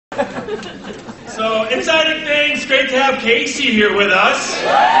So, exciting things. Great to have Casey here with us.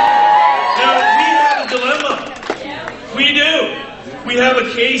 Now, we have a dilemma. We do. We have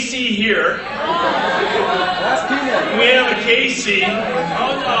a Casey here. We have a Casey.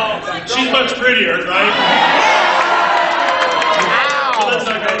 Oh, no. She's much prettier, right? So let's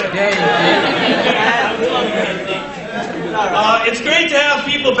not go there. It's great to have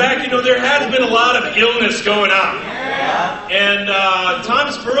people back. You know, there has been a lot of illness going on. And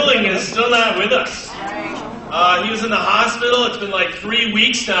Tom Sperling is still not with us. He was in the hospital. It's been like 3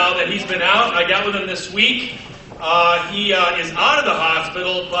 weeks now that he's been out. I got with him this week. He is out of the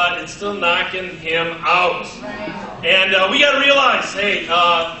hospital, but it's still knocking him out. And we got to realize, hey,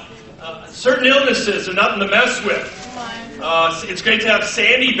 certain illnesses are nothing to mess with. It's great to have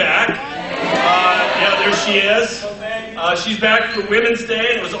Sandy back. Yeah, there she is. She's back for Women's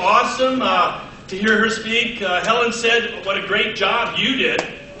Day, and it was awesome to hear her speak. Helen said what a great job you did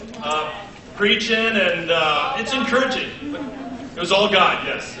preaching, and it's encouraging. It was all God,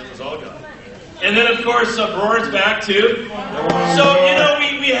 yes, it was all God. And then, of course, Brora's back, too. So, you know,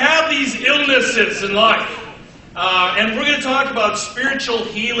 we have these illnesses in life. And we're going to talk about spiritual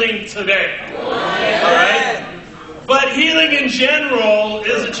healing today. All right? But healing in general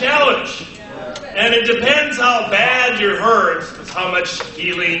is a challenge. And it depends how bad you're hurt is how much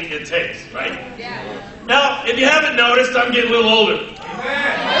healing it takes, right? Now, if you haven't noticed, I'm getting a little older.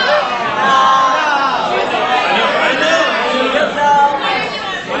 I know.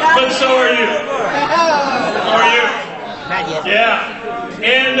 But so are you. How are you? Not yet. Yeah.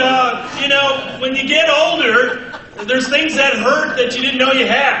 And, you know, when you get older, there's things that hurt that you didn't know you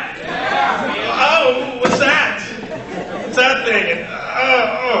had. Oh, what's that? What's that thing?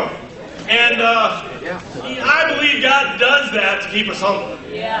 And I believe God does that to keep us humble.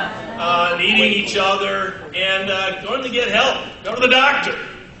 Needing each other and going to get help. Go to the doctor.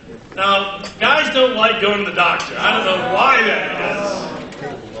 Now, guys don't like going to the doctor. I don't know why that is.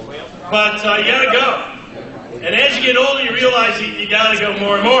 But you gotta go. And as you get older, you realize you gotta go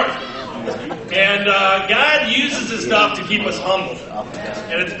more and more. And God uses this stuff to keep us humble.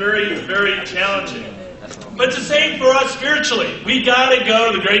 And it's very, very challenging. But it's the same for us spiritually. We gotta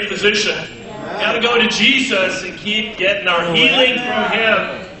go to the great physician. We gotta go to Jesus and keep getting our healing from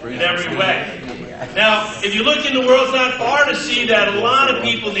Him in every way. Now, if you look in the world, it's not far to see that a lot of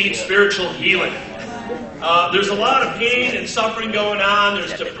people need spiritual healing. There's a lot of pain and suffering going on.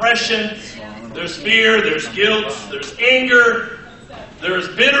 There's depression, there's fear, there's guilt, there's anger, there's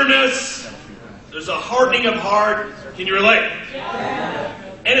bitterness, there's a hardening of heart. Can you relate?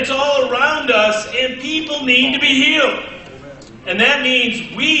 And it's all around us, and people need to be healed. And that means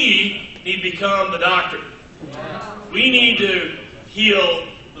we need to become the doctor. We need to heal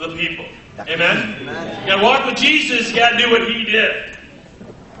the people. Amen? You got to walk with Jesus, you got to do what He did.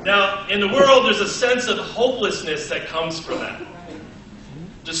 Now, in the world, there's a sense of hopelessness that comes from that.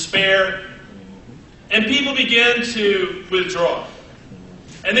 Despair. And people begin to withdraw.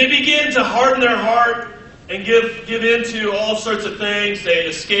 And they begin to harden their heart and give into all sorts of things. They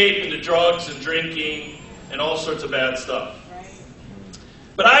escape into drugs and drinking and all sorts of bad stuff.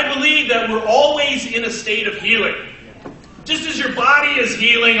 But I believe that we're always in a state of healing. Just as your body is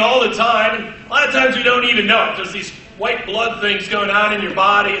healing all the time, and a lot of times we don't even know it. There's these white blood things going on in your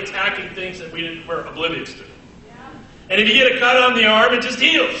body, attacking things that we're oblivious to. And if you get a cut on the arm, it just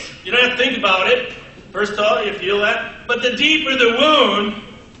heals. You don't have to think about it. First of all, you feel that. But the deeper the wound,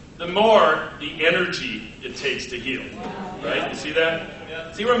 the more the energy it takes to heal. Right? You see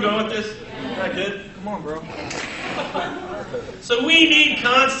that? See where I'm going with this? Is that good? Come on, bro. So we need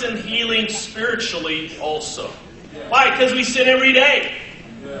constant healing spiritually also. Why? Because we sin every day.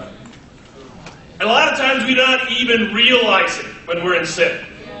 And a lot of times we don't even realize it when we're in sin.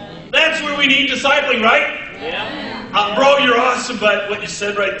 That's where we need discipling, right? Bro, you're awesome, but what you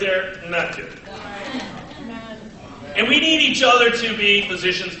said right there, not good. And we need each other to be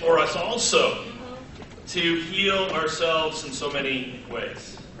physicians for us also, to heal ourselves in so many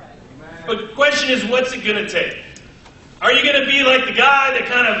ways. But the question is, what's it going to take? Are you going to be like the guy that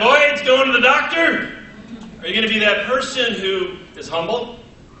kind of avoids going to the doctor? Are you going to be that person who is humble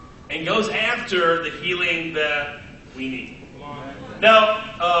and goes after the healing that we need?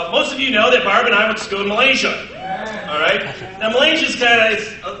 Now, most of you know that Barb and I went to school in Malaysia. All right? Now, Malaysia's kind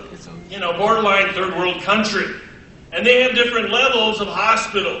of, borderline third world country. And they have different levels of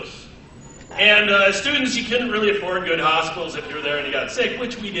hospitals. And as students, you couldn't really afford good hospitals if you were there and you got sick,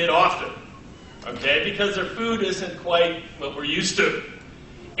 which we did often. Okay? Because their food isn't quite what we're used to.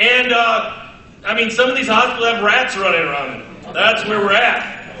 And, some of these hospitals have rats running around in them. That's where we're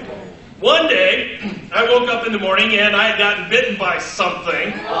at. One day, I woke up in the morning and I had gotten bitten by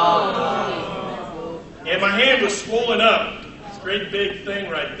something. And my hand was swollen up. This great big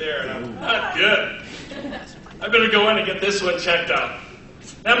thing right there. And I'm not good. I better go in and get this one checked out.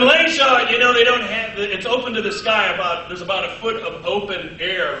 Now, Malaysia, they don't have, it's open to the sky. There's about a foot of open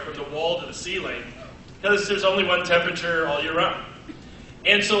air from the wall to the ceiling. Because there's only one temperature all year round.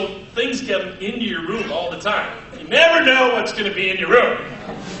 And so things come into your room all the time. You never know what's going to be in your room.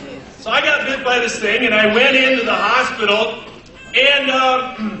 So I got bit by this thing, and I went into the hospital,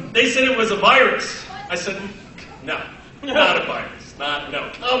 and they said it was a virus. I said, no, not a virus. No,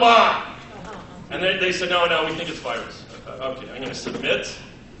 come on. And they said, no, we think it's virus. I thought, okay, I'm going to submit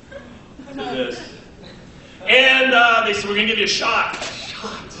to this. And they said, we're going to give you a shot.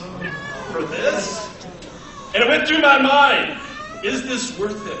 Shot? For this? And it went through my mind, is this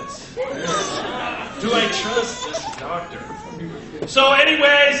worth it? Do I trust this doctor? So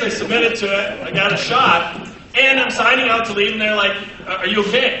anyways, I submitted to it. I got a shot. And I'm signing out to leave. And they're like, are you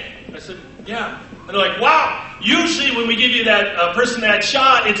okay? I said, yeah. And they're like, wow. Usually when we give you that person that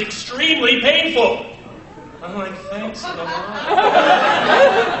shot, it's extremely painful. I'm like, thanks a lot.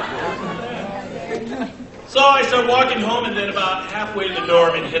 So I start walking home. And then about halfway to the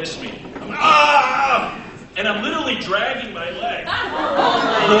door, it hits me. I'm like, ah! And I'm literally dragging my leg.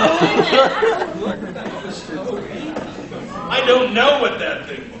 I don't know what that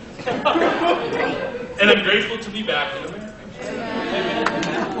thing was. And I'm grateful to be back in America.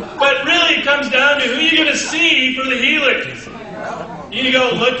 But really it comes down to who you're going to see for the healing. You need to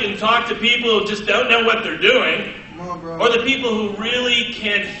go look and talk to people who just don't know what they're doing. Or the people who really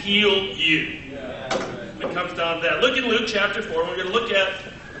can heal you. It comes down to that. Look in Luke chapter 4. We're going to look at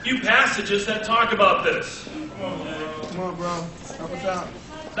a few passages that talk about this. Come on, bro. Help us out.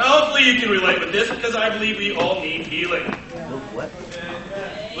 Now, hopefully you can relate with this because I believe we all need healing.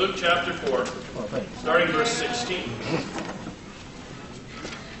 Luke chapter 4, starting verse 16.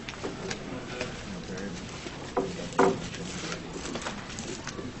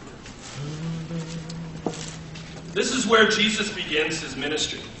 This is where Jesus begins his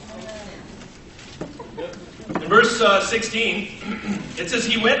ministry. In verse 16, it says,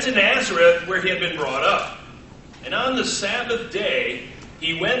 he went to Nazareth where he had been brought up. And on the Sabbath day,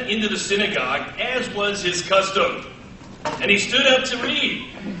 he went into the synagogue, as was his custom. And he stood up to read.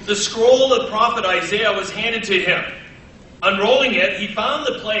 The scroll of the prophet Isaiah was handed to him. Unrolling it, he found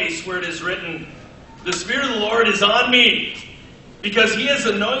the place where it is written, the Spirit of the Lord is on me, because he has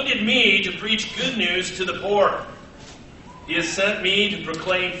anointed me to preach good news to the poor. He has sent me to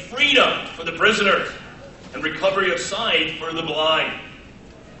proclaim freedom for the prisoners, and recovery of sight for the blind,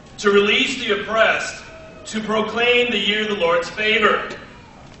 to release the oppressed, to proclaim the year of the Lord's favor.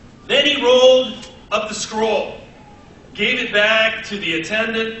 Then he rolled up the scroll, gave it back to the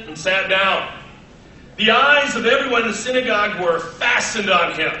attendant, and sat down. The eyes of everyone in the synagogue were fastened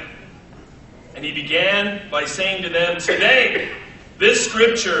on him. And he began by saying to them, today, this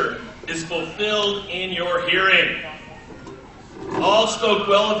scripture is fulfilled in your hearing. All spoke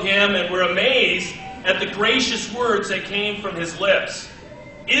well of him and were amazed at the gracious words that came from his lips.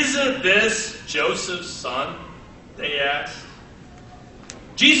 Isn't this Joseph's son? They asked.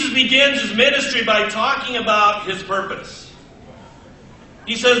 Jesus begins his ministry by talking about his purpose.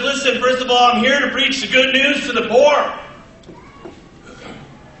 He says, listen, first of all, I'm here to preach the good news to the poor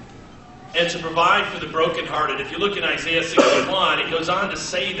and to provide for the brokenhearted. If you look in Isaiah 61, it goes on to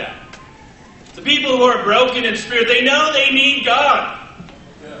say that. The people who are broken in spirit, they know they need God.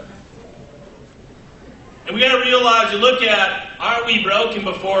 And we got to realize, you look at, are we broken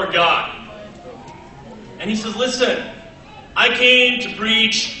before God? And he says, listen, I came to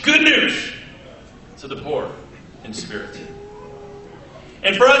preach good news to the poor in spirit.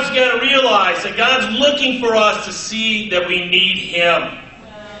 And for us, you got to realize that God's looking for us to see that we need him.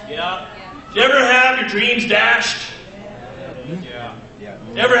 Yeah. Do you ever have your dreams dashed? Yeah.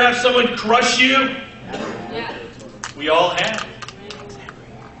 Do you ever have someone crush you? Yeah. We all have.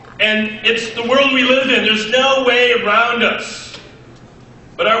 And it's the world we live in. There's no way around us.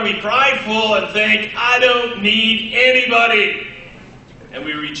 But are we prideful and think, I don't need anybody? And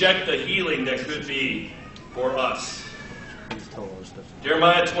we reject the healing that could be for us.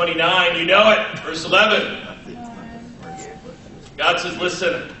 Jeremiah 29, you know it, verse 11. God says,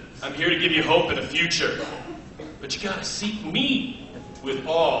 listen, I'm here to give you hope and a future. But you got to seek me with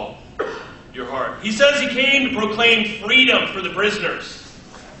all your heart. He says he came to proclaim freedom for the prisoners.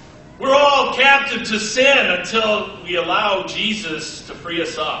 We're all captive to sin until we allow Jesus to free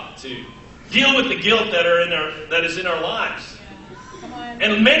us up, to deal with the guilt that is in our lives.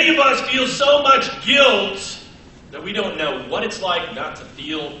 And many of us feel so much guilt that we don't know what it's like not to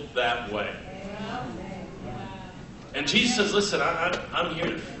feel that way. And Jesus says, listen, I'm here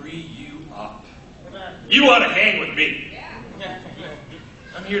to free you up. You want to hang with me.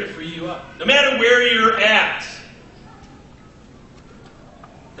 I'm here to free you up. No matter where you're at.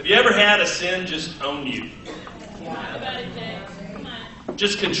 Have you ever had a sin just own you?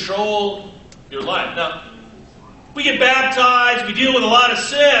 Just control your life. Now, we get baptized, we deal with a lot of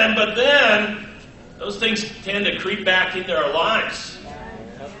sin, but then those things tend to creep back into our lives.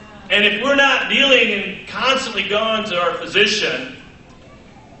 And if we're not dealing and constantly going to our physician,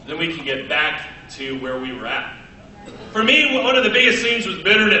 then we can get back to where we were at. For me, one of the biggest things was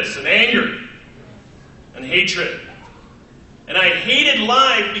bitterness and anger and hatred. And I hated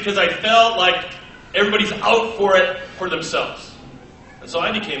life because I felt like everybody's out for it for themselves. And so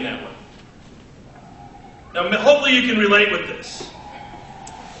I became that way. Now, hopefully you can relate with this.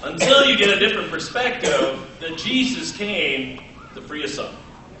 Until you get a different perspective that Jesus came to free us up.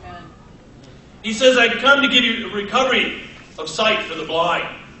 He says, I come to give you a recovery of sight for the blind.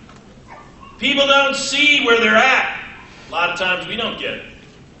 People don't see where they're at. A lot of times we don't get it.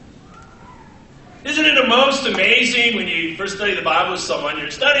 Isn't it the most amazing when you first study the Bible with someone, you're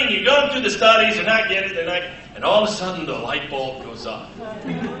studying, you're going through the studies, you're not getting it, and all of a sudden the light bulb goes off.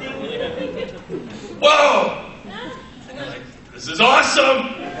 Whoa! And they're like, this is awesome!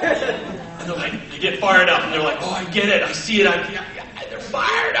 And they're like, they get fired up, and they're like, oh, I get it, I see it, they're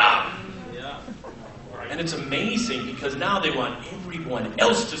fired up! And it's amazing because now they want everyone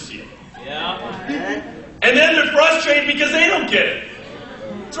else to see it. And then they're frustrated because they don't get it.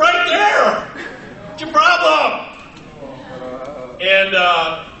 It's right there! What's your problem?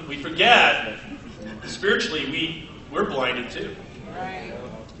 And we forget, spiritually, we're blinded too.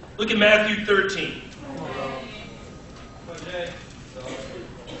 Look at Matthew 13.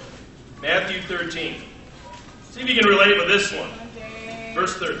 Matthew 13. See if you can relate with this one.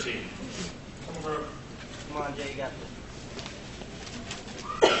 Verse 13. Come on, Jay, you got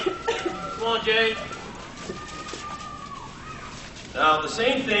this. Come on, Jay. Now, the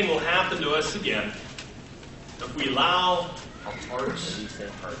same thing will happen to us again if we allow our hearts.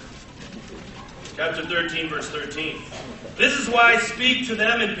 Chapter 13, verse 13. This is why I speak to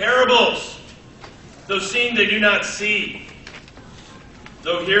them in parables. Though seeing they do not see,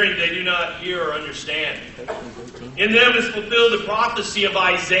 though hearing they do not hear or understand. In them is fulfilled the prophecy of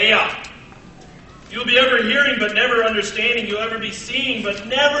Isaiah. You'll be ever hearing but never understanding. You'll ever be seeing but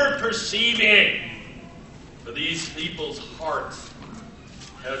never perceiving. For these people's hearts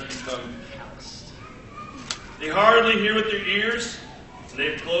have become calloused. They hardly hear with their ears, and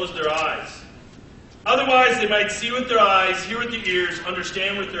they've closed their eyes. Otherwise, they might see with their eyes, hear with their ears,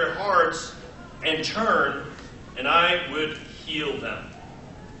 understand with their hearts, and turn, and I would heal them.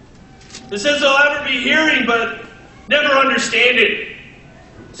 It says they'll ever be hearing but never understanding,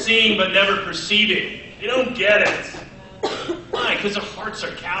 seeing but never perceiving. They don't get it. Why? Because their hearts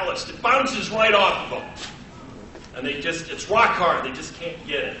are calloused. It bounces right off of them. And it's rock hard. They just can't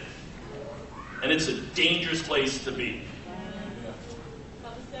get it. And it's a dangerous place to be.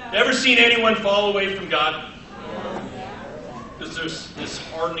 Ever seen anyone fall away from God? Because there's this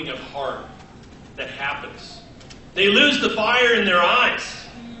hardening of heart that happens. They lose the fire in their eyes.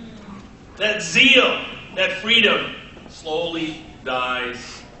 That zeal, that freedom slowly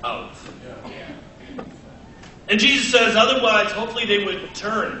dies out. And Jesus says, otherwise, hopefully they would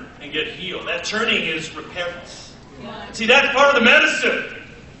turn and get healed. That turning is repentance. See, that's part of the medicine.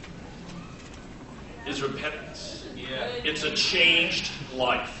 Is repentance. It's a changed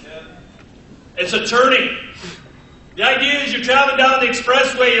life. It's a turning. The idea is you're traveling down the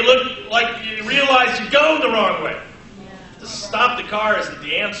expressway, you look like you realize you're going the wrong way. To stop the car isn't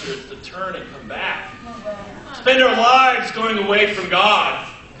the answer, it's to turn and come back. Spend our lives going away from God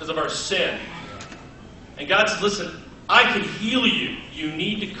because of our sin. And God says, listen, I can heal you. You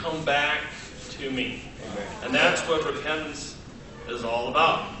need to come back to me. And that's what repentance is all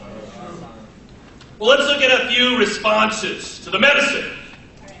about. Well, let's look at a few responses to the medicine.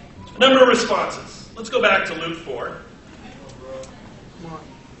 A number of responses. Let's go back to Luke 4.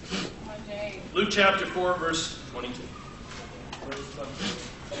 Luke chapter 4, verse 22.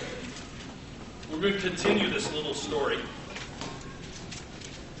 We're going to continue this little story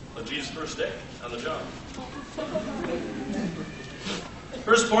of Jesus' first day on the job.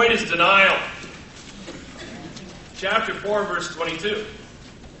 First point is denial. Chapter 4, verse 22.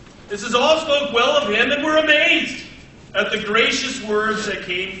 This is all spoke well of him and were amazed at the gracious words that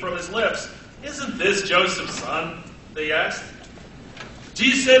came from his lips. Isn't this Joseph's son? They asked.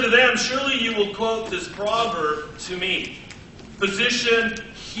 Jesus said to them, surely you will quote this proverb to me. Physician,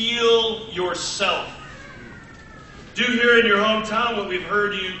 heal yourself. Do here in your hometown what we've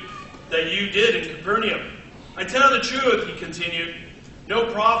heard that you did in Capernaum. I tell the truth, he continued,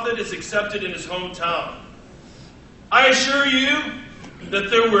 no prophet is accepted in his hometown. I assure you that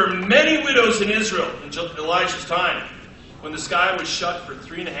there were many widows in Israel in Elijah's time, when the sky was shut for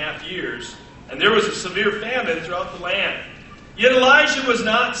 3.5 years, and there was a severe famine throughout the land. Yet Elijah was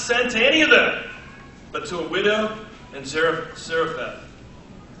not sent to any of them, but to a widow in Zarephath,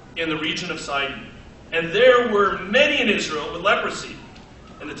 in the region of Sidon. And there were many in Israel with leprosy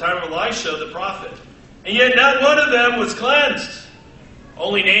in the time of Elisha the prophet. And yet not one of them was cleansed,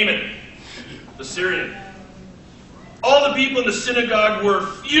 only Naaman, the Syrian. All the people in the synagogue were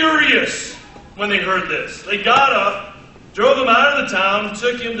furious when they heard this. They got up, drove him out of the town, and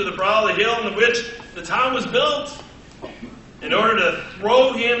took him to the brow of the hill on which the town was built, in order to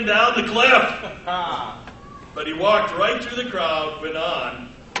throw him down the cliff. But he walked right through the crowd, went on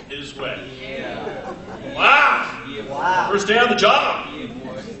his way. Yeah. Wow! First day on the job.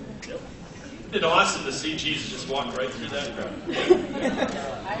 It's been awesome to see Jesus just walk right through that crowd.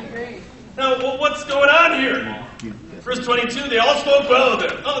 I agree. Now, what's going on here? Verse 22, they all spoke well of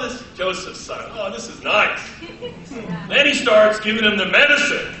him. Oh, this is Joseph's son. Oh, this is nice. Then he starts giving them the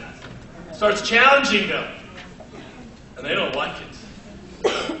medicine. Starts challenging them. And they don't like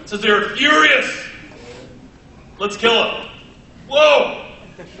it. Says they're furious. Let's kill him. Whoa!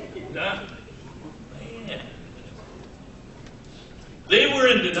 Man. They were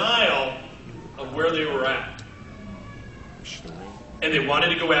in denial of where they were at. And they wanted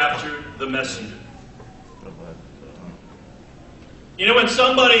to go after the messenger. You know, when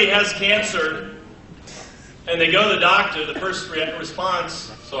somebody has cancer and they go to the doctor, the first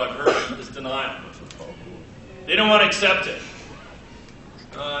response, so I've heard, is denial. They don't want to accept it.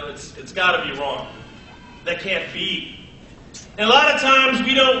 It's got to be wrong. That can't be. And a lot of times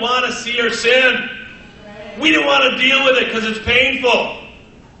we don't want to see our sin. We don't want to deal with it because it's painful.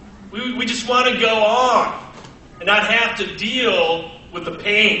 We just want to go on and not have to deal with the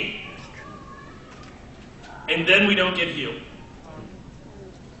pain. And then we don't get healed.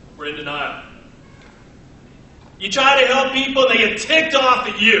 We're in denial. You try to help people and they get ticked off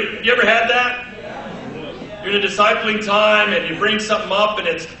at you. Have you ever had that? Yeah. You're in a discipling time and you bring something up and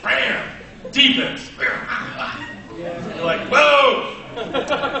it's bam, defense. Bam. You're like, whoa!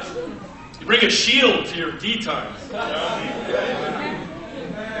 You bring a shield to your D times.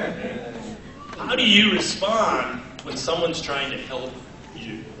 How do you respond when someone's trying to help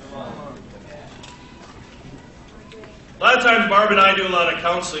you? A lot of times, Barb and I do a lot of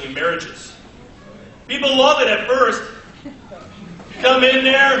counseling in marriages. People love it at first. Come in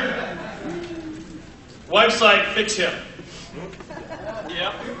there. Wife's like, fix him.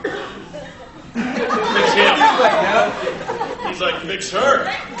 Yep. Fix him. He's like, fix her.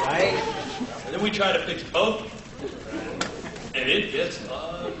 Right? And then we try to fix both. And it gets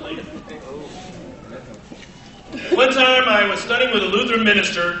ugly. One time I was studying with a Lutheran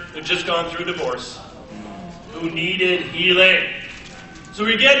minister who'd just gone through divorce, who needed healing. So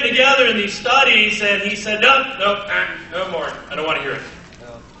we were getting together in these studies, and he said, no more. I don't want to hear it.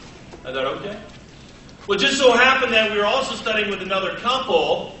 I thought, okay. Well, it just so happened that we were also studying with another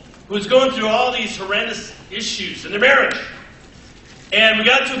couple who was going through all these horrendous issues in their marriage. And we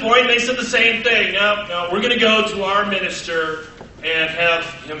got to a point, and they said the same thing. No, we're going to go to our minister and have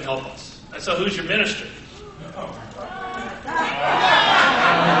him help us. I said, who's your minister?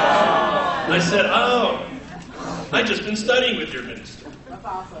 I said, I've just been studying with your minister. That's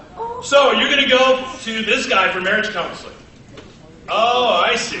awesome. So you're going to go to this guy for marriage counseling. Oh,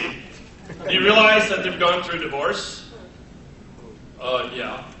 I see. Do you realize that they've gone through divorce?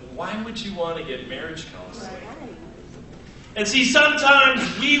 Yeah. Why would you want to get marriage counseling? And see,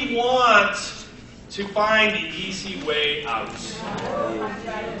 sometimes we want to find the easy way out.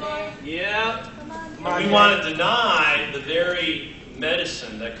 Yeah. We want to deny the very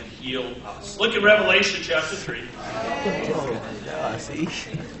medicine that could heal us. Look at Revelation chapter 3.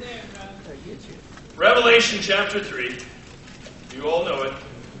 Revelation chapter 3. You all know it.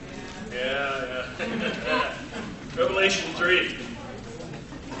 Yeah. Revelation 3.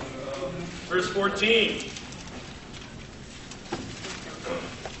 Verse 14.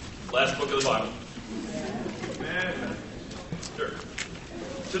 Last book of the Bible. Sure.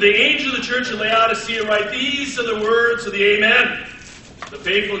 To the angel of the church of Laodicea write, these are the words of the Amen, the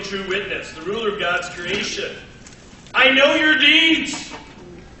faithful true witness, the ruler of God's creation. I know your deeds,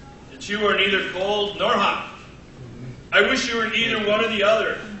 that you are neither cold nor hot. I wish you were neither one or the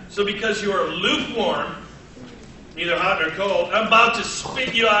other. So because you are lukewarm, neither hot nor cold, I'm about to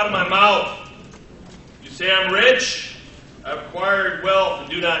spit you out of my mouth. You say I'm rich, I've acquired wealth and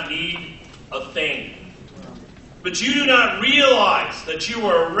do not need a thing. But you do not realize that you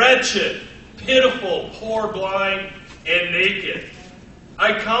are wretched, pitiful, poor, blind, and naked.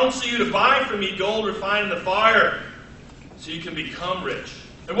 I counsel you to buy from me gold refined in the fire, so you can become rich,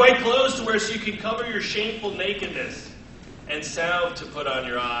 and white clothes to wear so you can cover your shameful nakedness, and salve to put on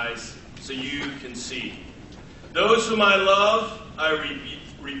your eyes so you can see. Those whom I love, I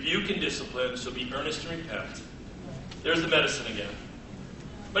rebuke and discipline, so be earnest and repent. There's the medicine again.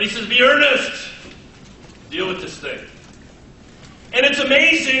 But he says, be earnest. Deal with this thing. And it's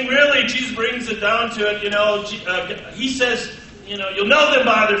amazing, really. Jesus brings it down to it. He says, you'll know them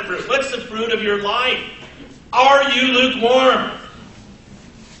by their fruit. What's the fruit of your life? Are you lukewarm?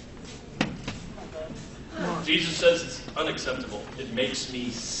 Jesus says it's unacceptable. It makes me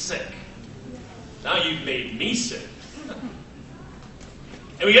sick. Now you've made me sick.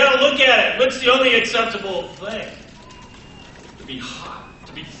 And we got to look at it. What's the only acceptable thing? To be hot,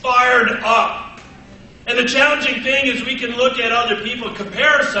 to be fired up. And the challenging thing is we can look at other people and compare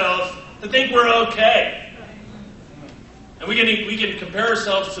ourselves to think we're okay. And we can compare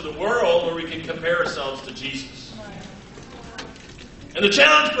ourselves to the world, or we can compare ourselves to Jesus. And the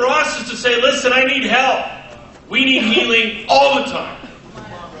challenge for us is to say, listen, I need help. We need healing all the time.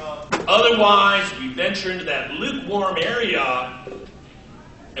 Otherwise, we venture into that lukewarm area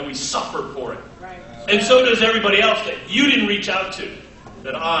and we suffer for it. And so does everybody else that you didn't reach out to,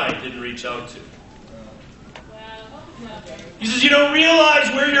 that I didn't reach out to. He says, you don't realize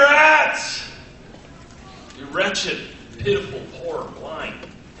where you're at. You're wretched, pitiful, poor, blind,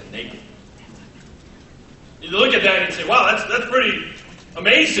 and naked. You look at that and say, wow, that's pretty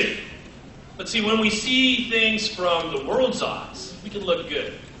amazing. But see, when we see things from the world's eyes, we can look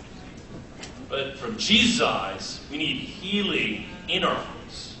good. But from Jesus' eyes, we need healing in our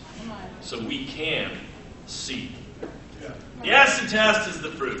hearts so we can see. The acid test is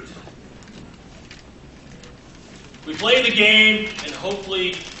the fruit. We play the game, and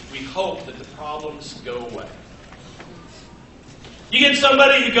hopefully we hope that the problems go away. You get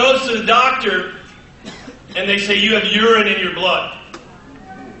somebody who goes to the doctor, and they say you have urine in your blood.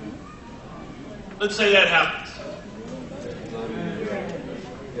 Let's say that happens.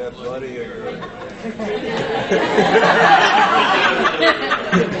 Yeah, blood in your urine.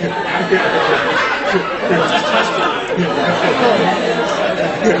 Just testing you.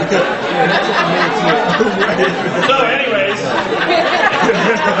 So, anyways.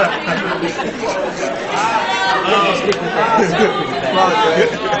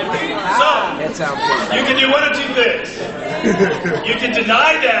 So, you can do one of two things. You can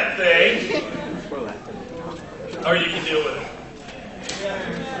deny that thing, or you can deal with it.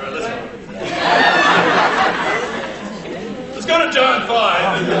 All right, let's go to John 5.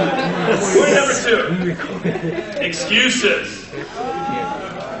 Point number 2. Excuses.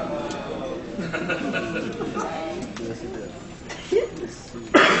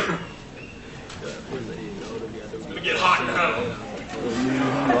 It's going to get hot now.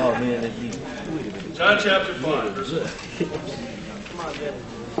 John chapter 5, verse 1. Come on, Dad.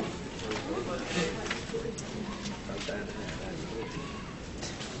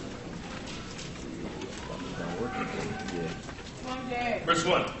 Verse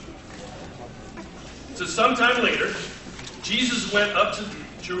 1. It says, sometime later, Jesus went up to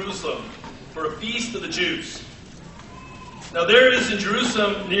Jerusalem for a feast of the Jews. Now there is in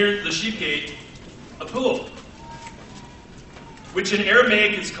Jerusalem, near the sheep gate, a pool, which in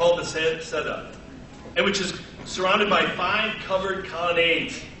Aramaic is called the Sedah, and which is surrounded by 5 covered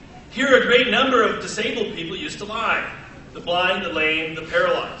colonnades. Here a great number of disabled people used to lie, the blind, the lame, the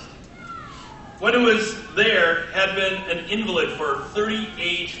paralyzed. One who was there had been an invalid for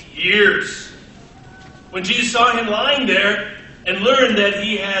 38 years. When Jesus saw him lying there and learned that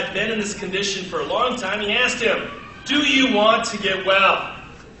he had been in this condition for a long time, he asked him, "Do you want to get well?"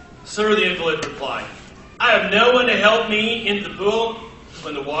 "Sir," the invalid replied, "I have no one to help me into the pool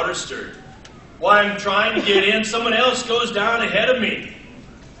when the water stirred. While I'm trying to get in, someone else goes down ahead of me."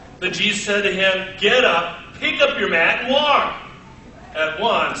 Then Jesus said to him, "Get up, pick up your mat, and walk." At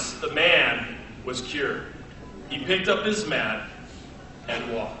once, the man was cured. He picked up his mat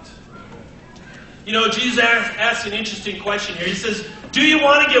and walked. You know, Jesus asked an interesting question here. He says, "Do you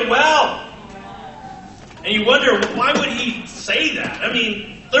want to get well?" And you wonder, why would he say that? I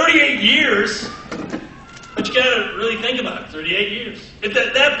mean, 38 years, but you got to really think about it, 38 years. If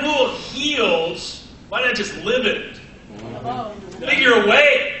that pool heals, why not just live in it? Figure a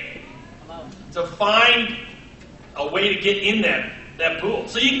way to find a way to get in that pool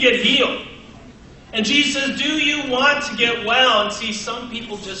so you can get healed. And Jesus says, do you want to get well? And see, some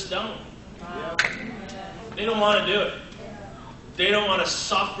people just don't. They don't want to do it. They don't want to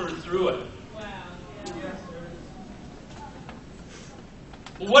suffer through it.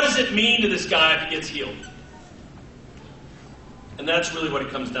 Well, what does it mean to this guy if he gets healed? And that's really what it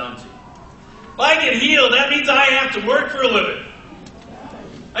comes down to. If I get healed, that means I have to work for a living.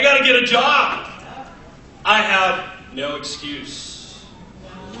 I got to get a job. I have no excuse.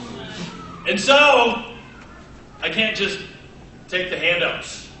 And so, I can't just take the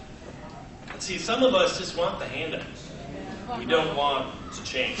handouts. And see, some of us just want the handouts. We don't want to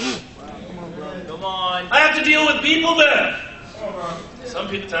change. Come on. I have to deal with people then.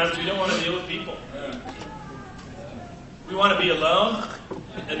 Sometimes we don't want to deal with people. We want to be alone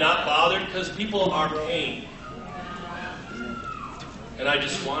and not bothered because people are pain. And I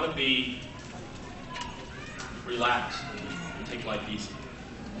just want to be relaxed and take life easy.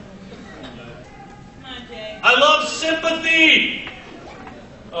 I love sympathy.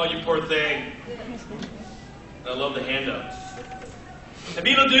 Oh, you poor thing. I love the handouts. And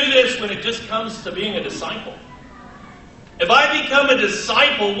people do this when it just comes to being a disciple. If I become a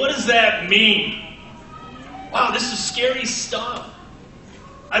disciple, what does that mean? Wow, this is scary stuff.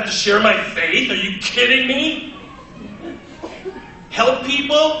 I have to share my faith? Are you kidding me? Help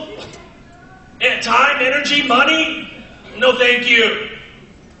people? And time, energy, money? No, thank you.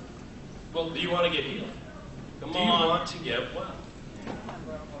 Well, do you want to get healed? Do you want to get well?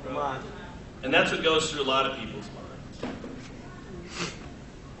 Come on. And that's what goes through a lot of people's minds.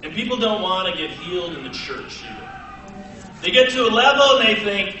 And people don't want to get healed in the church either. They get to a level and they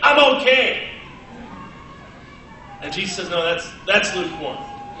think, I'm okay. And Jesus says, no, that's lukewarm.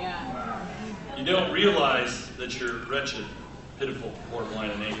 Yeah. You don't realize that you're wretched, pitiful, poor,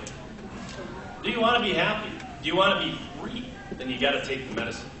 blind, and naked. Do you want to be happy? Do you want to be free? Then you got to take the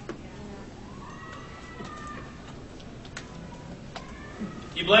medicine.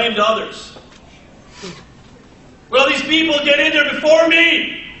 He blamed others. Well, these people get in there before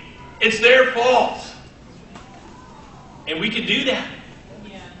me. It's their fault. And we can do that.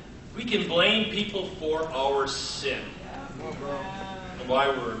 Yeah. We can blame people for our sin. And why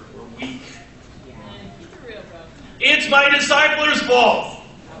we're weak. Keep it real, bro. It's my disciples' fault.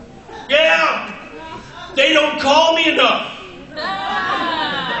 Yeah. They don't call me enough.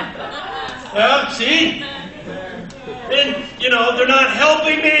 Yeah, see? And, they're not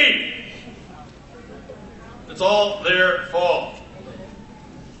helping me. It's all their fault.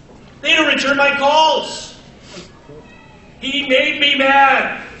 They don't return my calls. He made me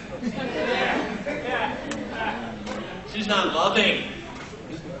mad. She's not loving.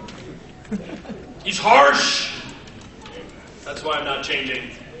 He's harsh. That's why I'm not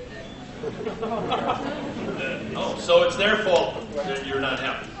changing. So it's their fault that you're not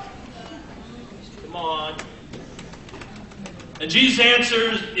happy. Come on. And Jesus'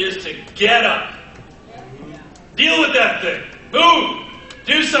 answer is to get up. Deal with that thing. Move.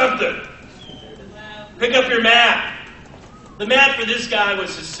 Do something. Pick up your mat. The mat for this guy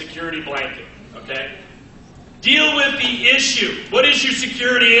was his security blanket. Okay? Deal with the issue. What is your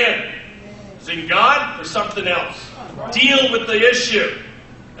security in? Is it in God or something else? Deal with the issue.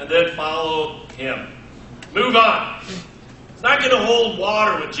 And then follow Him. Move on. It's not going to hold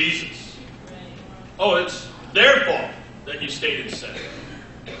water with Jesus. Oh, it's their fault that you stayed in sin.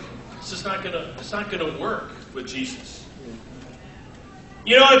 It's just not going to work with Jesus.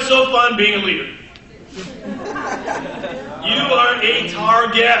 It's so fun being a leader. You are a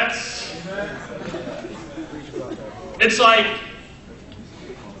target. It's like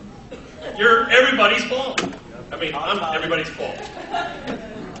you're everybody's fault. I'm everybody's fault.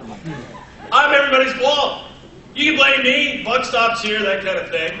 I'm everybody's fault. You can blame me, buck stops here, that kind of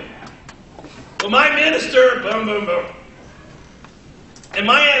thing. But my minister, boom, boom, boom. And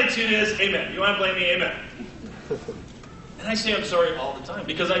my attitude is, amen. You want to blame me? Amen. And I say I'm sorry all the time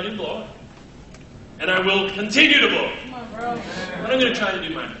because I do blow it. And I will continue to blow it. Come on, bro. But I'm going to try to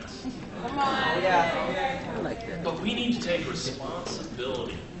do my best. Come on. Yeah. But we need to take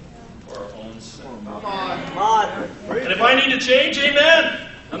responsibility for our own sin. Come on. And if I need to change, amen.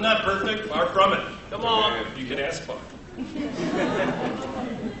 I'm not perfect, far from it. Come on. You can ask for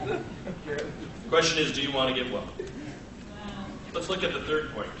it. Question is, do you want to get well? Let's look at the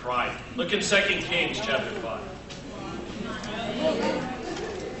third point, pride. Look in 2 Kings chapter 5.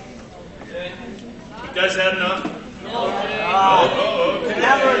 You guys had enough? Okay.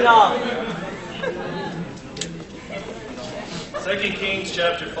 Never enough. 2 Kings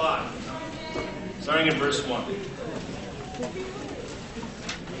chapter 5, starting in verse 1.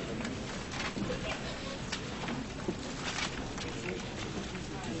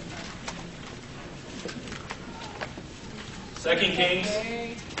 Second Kings,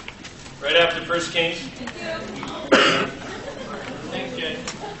 right after First Kings. Thanks, Jay.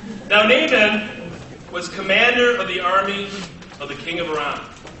 Now Naaman was commander of the army of the king of Aram.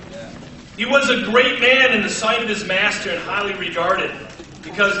 He was a great man in the sight of his master and highly regarded,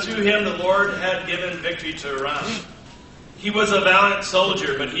 because through him the Lord had given victory to Aram. He was a valiant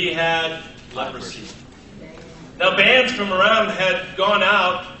soldier, but he had leprosy. Now bands from Aram had gone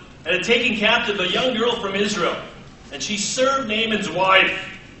out and had taken captive a young girl from Israel, and she served Naaman's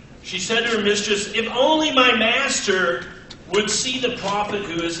wife. She said to her mistress, "If only my master would see the prophet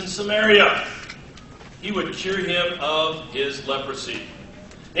who is in Samaria, he would cure him of his leprosy."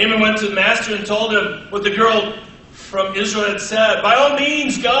 Naaman went to the master and told him what the girl from Israel had said. "By all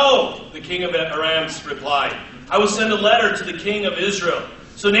means, go," the king of Aram replied. "I will send a letter to the king of Israel."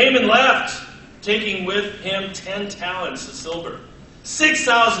 So Naaman left, taking with him 10 talents of silver,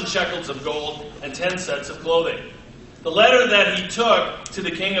 6,000 shekels of gold, and 10 sets of clothing. The letter that he took to the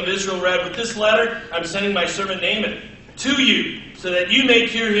king of Israel read, "With this letter, I'm sending my servant Naaman to you, so that you may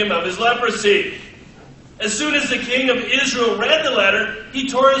cure him of his leprosy." As soon as the king of Israel read the letter, he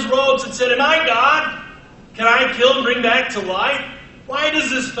tore his robes and said, "Am I God? Can I kill and bring back to life? Why does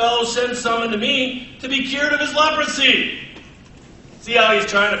this fellow send someone to me to be cured of his leprosy? See how he's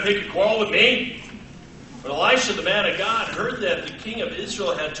trying to pick a quarrel with me?" When Elisha, the man of God, heard that the king of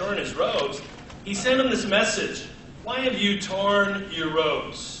Israel had torn his robes, he sent him this message: "Why have you torn your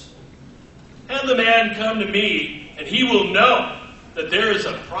robes? Have the man come to me, and he will know that there is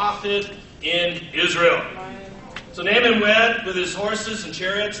a prophet in Israel." So Naaman went with his horses and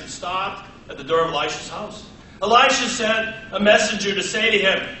chariots and stopped at the door of Elisha's house. Elisha sent a messenger to say to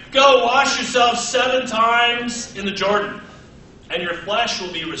him, "Go wash yourself 7 times in the Jordan, and your flesh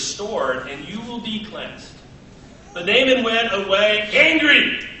will be restored, and you will be cleansed." But Naaman went away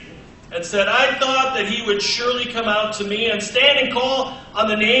angry and said, "I thought that he would surely come out to me and stand and call on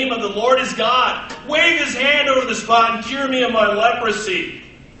the name of the Lord his God, wave his hand over the spot and cure me of my leprosy.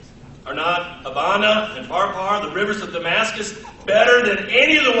 Are not Abana and Pharpar, the rivers of Damascus, better than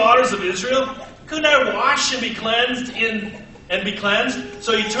any of the waters of Israel? Couldn't I wash and be cleansed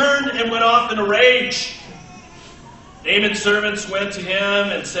So he turned and went off in a rage. Naaman's servants went to him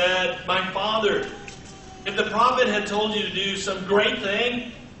and said, "My father, if the prophet had told you to do some great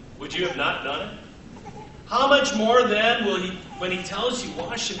thing, would you have not done it? How much more then will he, when he tells you,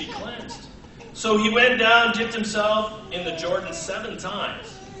 wash and be cleansed?" So he went down, dipped himself in the Jordan 7 times,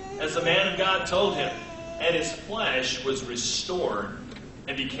 as the man of God told him, and his flesh was restored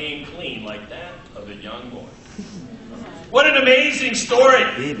and became clean like that of a young boy. What an amazing story.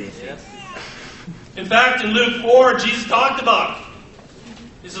 In fact, in Luke 4, Jesus talked about it.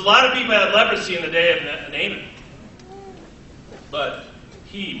 He said a lot of people had leprosy in the day of Naaman, but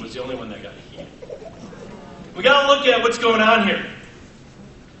he was the only one that got healed. We got to look at what's going on here.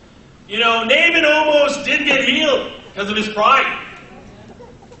 You know, Naaman almost didn't get healed because of his pride.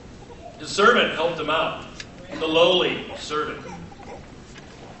 His servant helped him out, the lowly servant.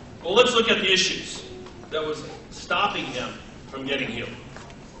 Well, let's look at the issues that was stopping him from getting healed.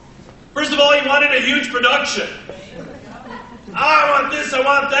 First of all, he wanted a huge production. I want this, I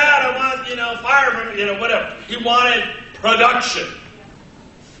want that, I want, fire from, whatever. He wanted production.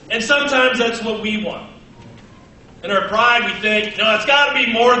 And sometimes that's what we want. In our pride, we think, it's got to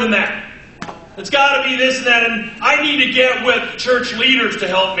be more than that. It's got to be this and that, and I need to get with church leaders to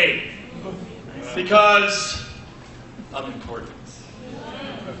help me. Because I'm important.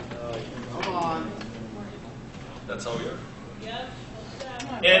 Come on. That's how we are.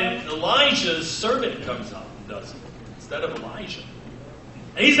 And Elijah's servant comes up and does it instead of Elijah.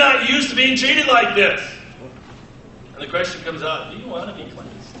 And he's not used to being treated like this. And the question comes out, do you want to be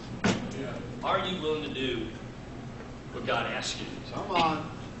cleansed? Are you willing to do what God asks you to do? Come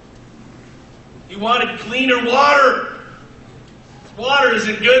on. He wanted cleaner water. Water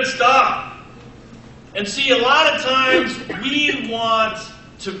isn't good stuff. And see, a lot of times we want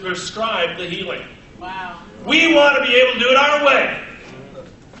to prescribe the healing. Wow. We want to be able to do it our way.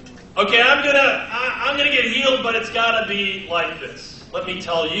 Okay, I'm gonna get healed, but it's got to be like this. Let me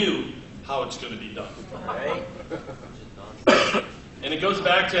tell you how it's going to be done. And it goes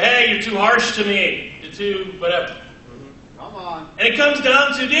back to, hey, you're too harsh to me. You're too whatever. Come on. And it comes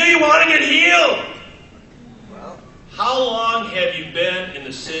down to, do you want to get healed? How long have you been in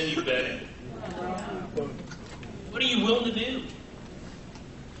the sin you've been in? What are you willing to do?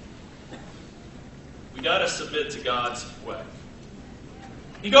 We got to submit to God's way.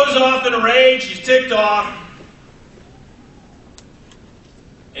 He goes off in a rage. He's ticked off.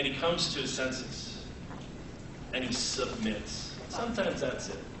 And he comes to his senses. And he submits. Sometimes that's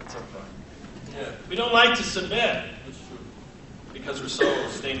it. It's our pride. Yeah. We don't like to submit. Because we're so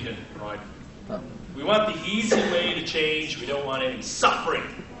stinking prideful. We want the easy way to change. We don't want any suffering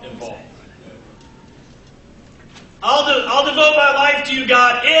involved. I'll devote my life to you,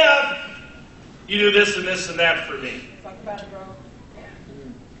 God, if you do this and this and that for me. Talk about it, bro.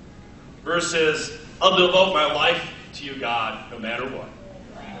 Versus, I'll devote my life to you, God, no matter what.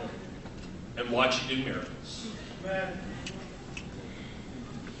 And watch you do miracles.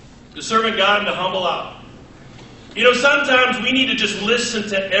 To serve God and to humble out. You know, sometimes we need to just listen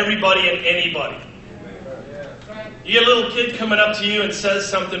to everybody and anybody. You get a little kid coming up to you and says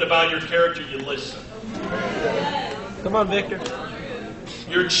something about your character, you listen. Come on, Victor.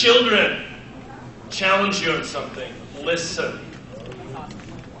 Your children challenge you on something, listen.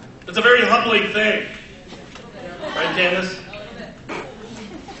 It's a very humbling thing. Right, Candace?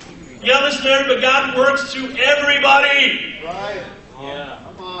 You gotta listen to everybody, but God works through everybody. Right. Yeah.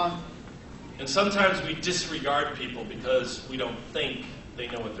 Come on. And sometimes we disregard people because we don't think they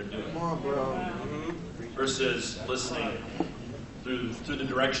know what they're doing. Come on, bro. Versus listening through the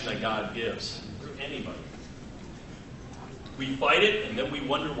direction that God gives. Through anybody. We fight it, and then we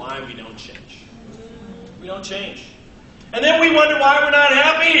wonder why we don't change. We don't change. And then we wonder why we're not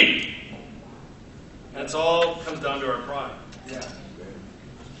happy. That's all comes down to our pride. Yeah.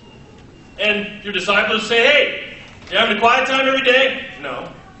 And your disciples say, hey, you having a quiet time every day?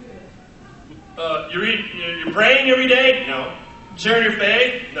 No. You're praying every day? No. Sharing your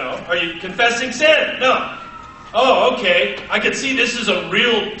faith? No. Are you confessing sin? No. Oh, okay. I can see this is a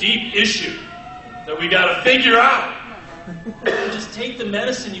real deep issue that we got to figure out. Just take the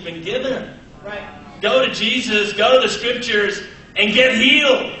medicine you've been given. Right. Go to Jesus, go to the scriptures, and get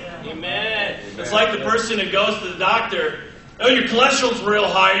healed. Amen. It's like the person who goes to the doctor. Oh, your cholesterol's real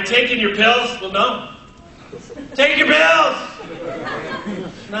high. You're taking your pills? Well, no. Take your pills!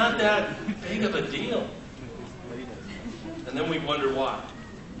 It's not that big of a deal. And then we wonder why.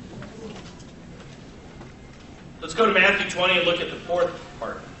 Let's go to Matthew 20 and look at the fourth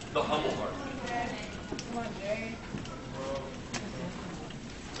part, the humble heart. Come on, Jay.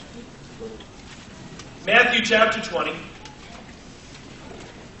 Matthew chapter 20.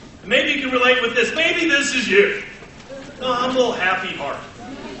 And maybe you can relate with this. Maybe this is you. A humble, happy heart.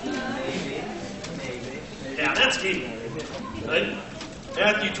 Yeah, that's me. Right?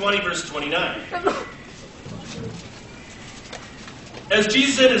 Matthew 20, verse 29. As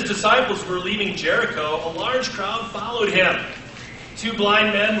Jesus and his disciples were leaving Jericho, a large crowd followed him. 2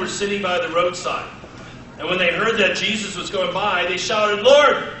 blind men were sitting by the roadside. And when they heard that Jesus was going by, they shouted,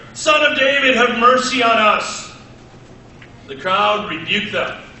 Lord, Son of David, have mercy on us. The crowd rebuked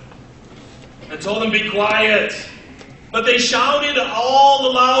them and told them, be quiet. But they shouted all the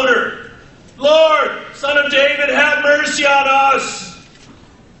louder, Lord, Son of David, have mercy on us.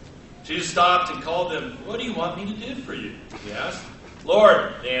 Jesus stopped and called them. What do you want me to do for you? He asked.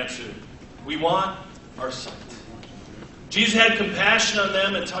 Lord, they answered, we want our sight. Jesus had compassion on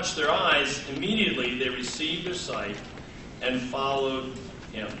them and touched their eyes. Immediately they received their sight and followed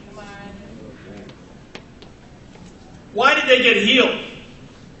him. Come on. Why did they get healed?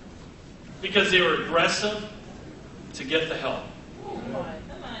 Because they were aggressive to get the help. Come on,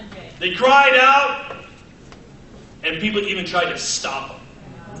 Jay. They cried out, and people even tried to stop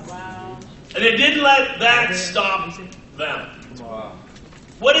them. Wow. And they didn't let that stop them.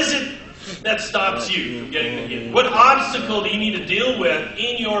 What is it that stops you from getting the healing? What obstacle do you need to deal with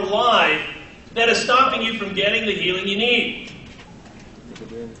in your life that is stopping you from getting the healing you need?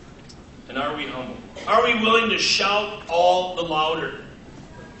 And are we humble? Are we willing to shout all the louder?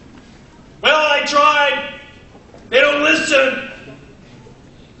 Well, I tried. They don't listen.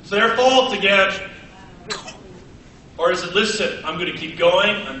 It's their fault again. Or is it, listen, I'm going to keep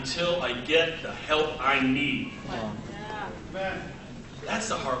going until I get the help I need? That's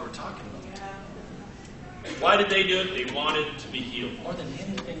the heart we're talking about. Why did they do it? They wanted to be healed more than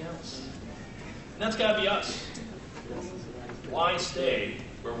anything else. And that's got to be us. Why stay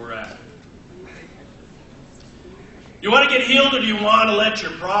where we're at? You want to get healed, or do you want to let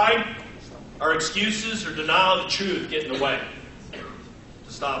your pride, our excuses, or denial of the truth get in the way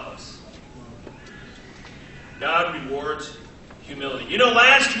to stop us? God rewards humility. You know,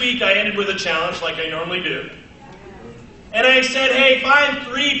 last week I ended with a challenge like I normally do. And I said, hey, find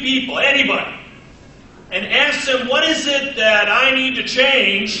 3 people, anybody, and ask them, what is it that I need to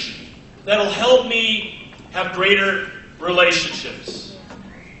change that'll help me have greater relationships?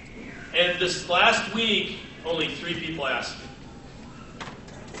 And this last week, only 3 people asked me.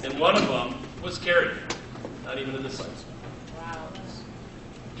 And one of them was Carrie, not even a disciple. Wow.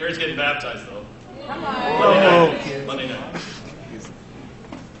 Carrie's getting baptized, though. Come on. Monday night.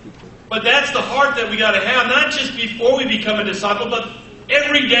 But that's the heart that we got to have, not just before we become a disciple, but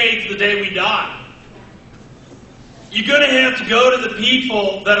every day to the day we die. You're going to have to go to the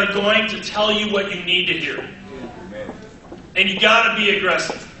people that are going to tell you what you need to hear. And you got to be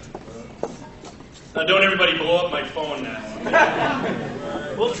aggressive. Now, don't everybody blow up my phone now.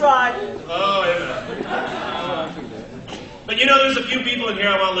 We'll try. Oh, amen. But you know, there's a few people in here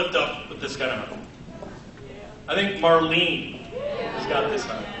I want to lift up with this kind of help. I think Marlene has got this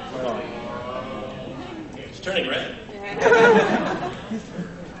on. She's turning red.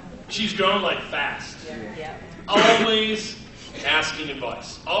 She's grown like fast. Always asking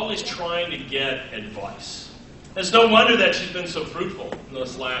advice. Always trying to get advice. It's no wonder that she's been so fruitful in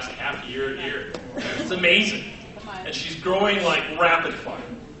this last half year. It's amazing. And she's growing like rapid fire.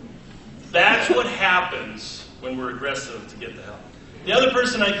 That's what happens when we're aggressive to get the help. The other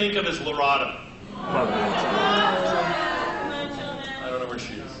person I think of is Loretta. I don't know where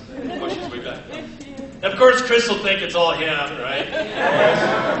she is. Oh, she's way back. And of course, Chris will think it's all him, right?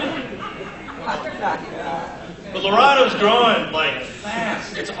 But Loretta's growing like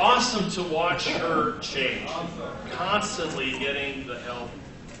fast. It's awesome to watch her change. Constantly getting the help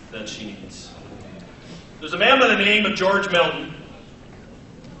that she needs. There's a man by the name of George Melton.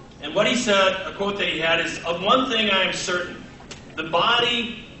 And what he said, a quote that he had is, "Of one thing I am certain, the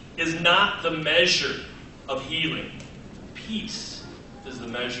body is not the measure of healing. Peace is the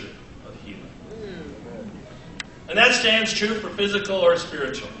measure of healing." And that stands true for physical or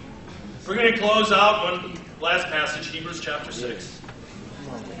spiritual. We're going to close out one last passage, Hebrews chapter 6.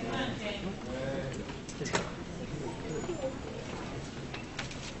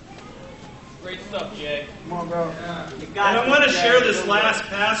 Great stuff, Jay. Come on, bro. And I want to share this last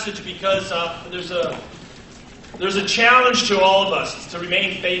passage because there's a challenge to all of us to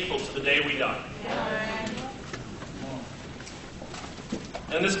remain faithful to the day we die.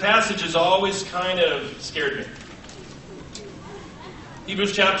 And this passage has always kind of scared me.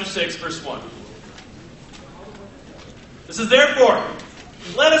 Hebrews chapter 6, verse 1. This is, "Therefore,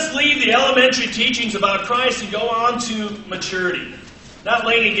 let us leave the elementary teachings about Christ and go on to maturity, not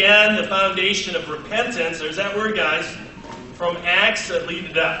laying again the foundation of repentance," there's that word, guys, "from acts that lead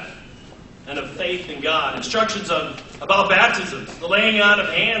to death, and of faith in God." Instructions about baptism, the laying on of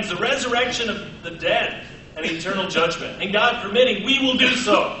hands, the resurrection of the dead, and eternal judgment. And God permitting, we will do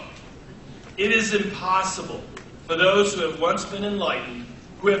so. It is impossible for those who have once been enlightened,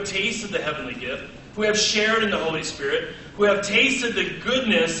 who have tasted the heavenly gift, who have shared in the Holy Spirit, who have tasted the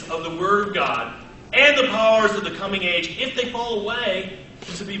goodness of the Word of God, and the powers of the coming age, if they fall away,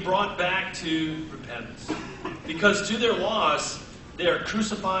 to be brought back to repentance. Because to their loss, they are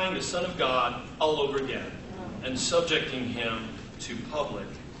crucifying the Son of God all over again, and subjecting Him to public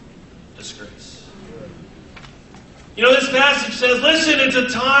disgrace. You know, this passage says, listen, it's a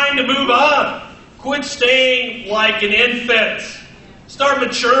time to move on. Quit staying like an infant. Start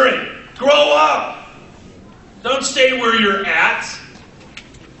maturing. Grow up. Don't stay where you're at.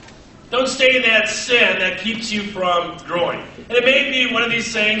 Don't stay in that sin that keeps you from growing. And it may be one of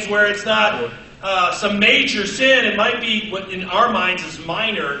these things where it's not some major sin. It might be what in our minds is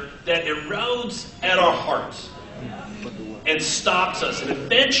minor that erodes at our hearts and stops us. And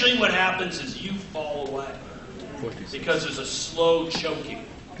eventually what happens is you fall away because there's a slow choking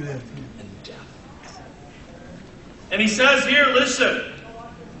and death. And he says here, listen,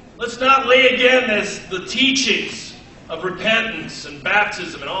 let's not lay again the teachings of repentance and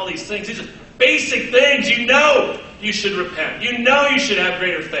baptism and all these things. These are basic things. You know you should repent. You know you should have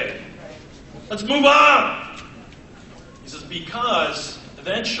greater faith. Let's move on. He says, because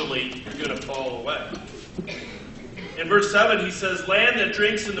eventually you're going to fall away. In verse 7, he says, land that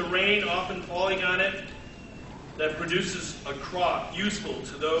drinks in the rain, often falling on it, that produces a crop useful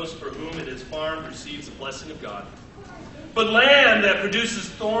to those for whom it is farmed, receives the blessing of God. But land that produces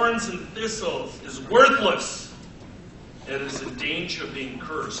thorns and thistles is worthless. It is in danger of being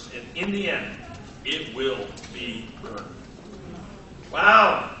cursed, and in the end, it will be burned.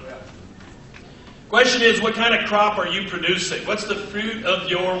 Wow. Question is, what kind of crop are you producing? What's the fruit of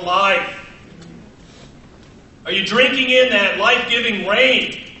your life? Are you drinking in that life-giving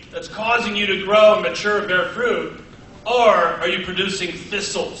rain that's causing you to grow and mature and bear fruit? Or are you producing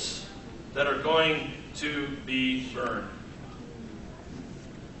thistles that are going to be burned?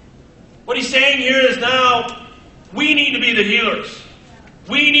 What he's saying here is now we need to be the healers.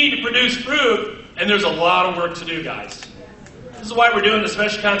 We need to produce fruit, and there's a lot of work to do, guys. This is why we're doing the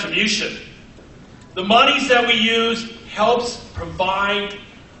special contribution. The monies that we use helps provide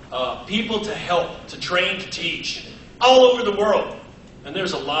people to help, to train, to teach all over the world. And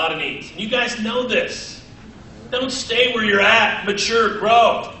there's a lot of needs. And you guys know this. Don't stay where you're at. Mature,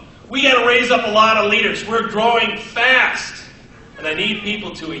 grow. We got to raise up a lot of leaders. We're growing fast. And I need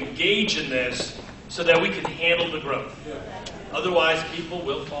people to engage in this so that we can handle the growth. Otherwise, people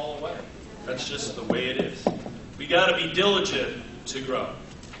will fall away. That's just the way it is. We got to be diligent to grow.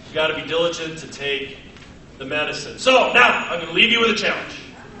 We got to be diligent to take the medicine. So now I'm going to leave you with a challenge.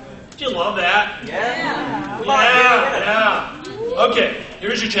 Do you love that? Yeah. Yeah. Okay,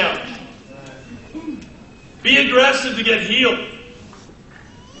 here's your challenge. Be aggressive to get healed.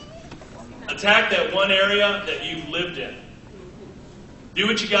 Attack that one area that you've lived in. Do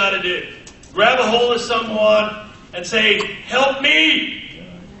what you got to do. Grab a hold of someone and say, "Help me!"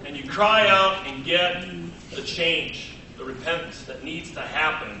 And you cry out and get the change, the repentance that needs to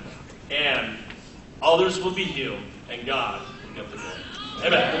happen. And others will be healed, and God will get the glory.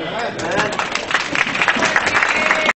 Amen.